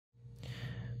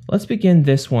Let's begin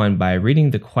this one by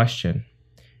reading the question.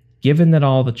 Given that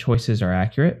all the choices are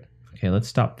accurate, okay, let's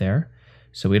stop there.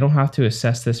 So we don't have to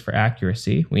assess this for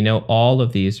accuracy. We know all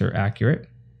of these are accurate.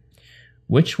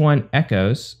 Which one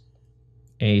echoes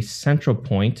a central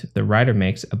point the writer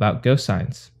makes about ghost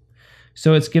signs?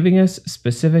 So it's giving us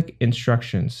specific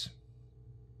instructions.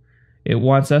 It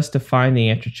wants us to find the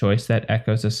answer choice that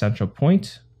echoes a central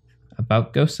point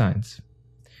about ghost signs.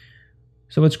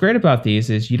 So what's great about these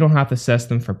is you don't have to assess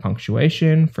them for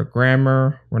punctuation, for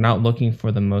grammar. We're not looking for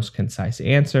the most concise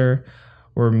answer.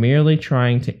 We're merely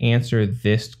trying to answer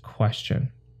this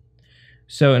question.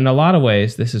 So in a lot of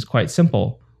ways, this is quite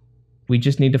simple. We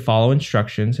just need to follow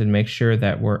instructions and make sure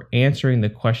that we're answering the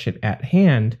question at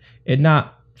hand and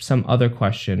not some other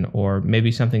question or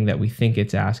maybe something that we think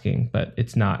it's asking, but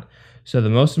it's not. So the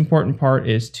most important part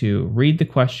is to read the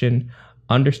question,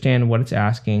 understand what it's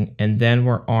asking, and then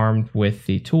we're armed with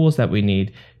the tools that we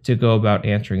need to go about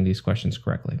answering these questions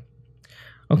correctly.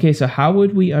 Okay, so how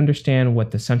would we understand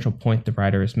what the central point the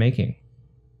writer is making?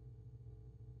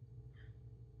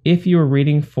 If you were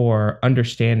reading for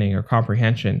understanding or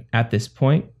comprehension at this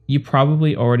point, you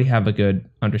probably already have a good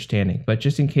understanding. But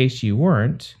just in case you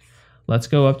weren't, let's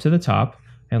go up to the top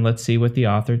and let's see what the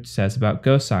author says about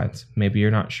ghost signs. Maybe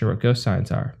you're not sure what ghost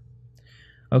signs are.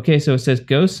 Okay, so it says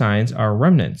ghost signs are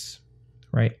remnants,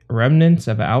 right? Remnants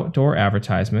of outdoor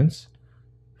advertisements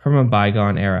from a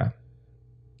bygone era.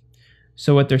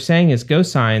 So what they're saying is ghost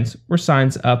signs were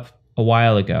signs up a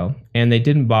while ago, and they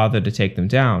didn't bother to take them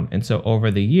down. And so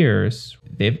over the years,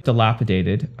 they've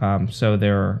dilapidated. So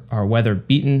there are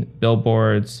weather-beaten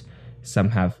billboards, some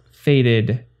have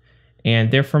faded,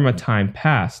 and they're from a time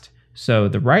past. So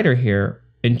the writer here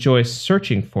enjoys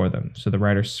searching for them. So the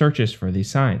writer searches for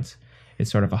these signs. It's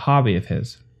sort of a hobby of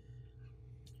his.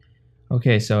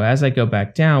 Okay, so as I go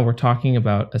back down, we're talking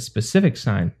about a specific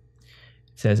sign.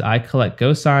 It says, I collect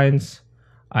ghost signs.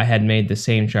 I had made the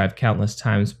same drive countless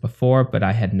times before, but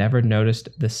I had never noticed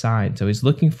the sign. So he's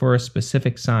looking for a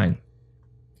specific sign.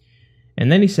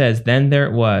 And then he says, then there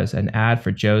it was, an ad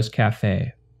for Joe's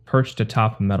Cafe, perched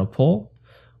atop a metal pole,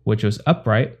 which was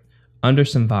upright under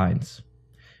some vines.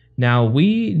 Now,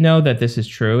 we know that this is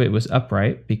true. It was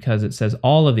upright because it says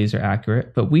all of these are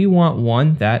accurate, but we want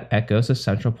one that echoes a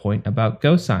central point about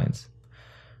ghost signs.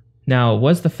 Now,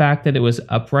 was the fact that it was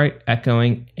upright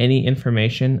echoing any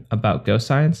information about ghost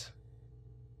signs?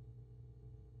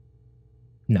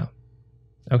 No.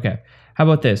 Okay. How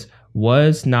about this?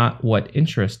 Was not what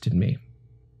interested me.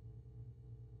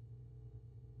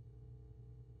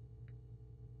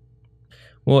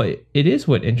 Well, it is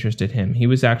what interested him. He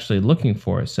was actually looking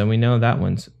for it, so we know that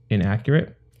one's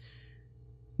inaccurate.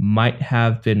 Might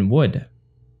have been wood.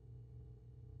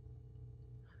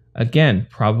 Again,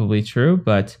 probably true,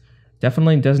 but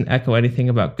definitely doesn't echo anything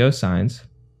about ghost signs.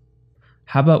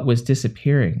 How about was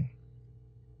disappearing?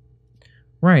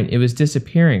 Right, it was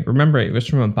disappearing. Remember, it was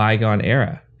from a bygone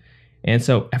era. And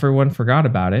so everyone forgot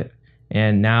about it,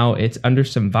 and now it's under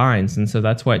some vines, and so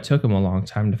that's why it took him a long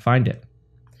time to find it.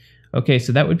 Okay,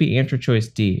 so that would be answer choice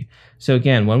D. So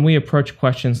again, when we approach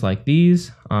questions like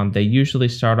these, they usually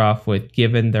start off with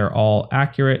given they're all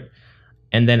accurate,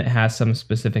 and then it has some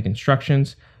specific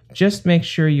instructions. Just make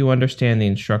sure you understand the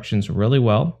instructions really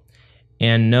well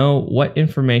and know what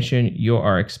information you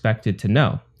are expected to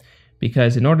know.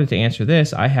 Because in order to answer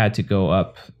this, I had to go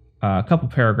up a couple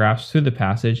paragraphs through the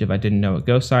passage if I didn't know what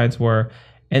ghost signs were,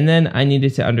 and then I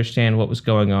needed to understand what was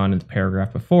going on in the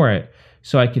paragraph before it,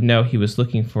 so I could know he was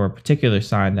looking for a particular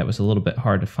sign that was a little bit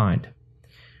hard to find.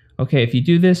 Okay, if you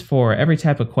do this for every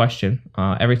type of question,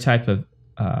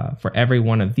 for every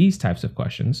one of these types of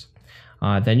questions,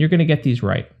 then you're going to get these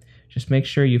right. Just make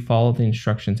sure you follow the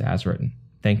instructions as written.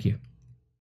 Thank you.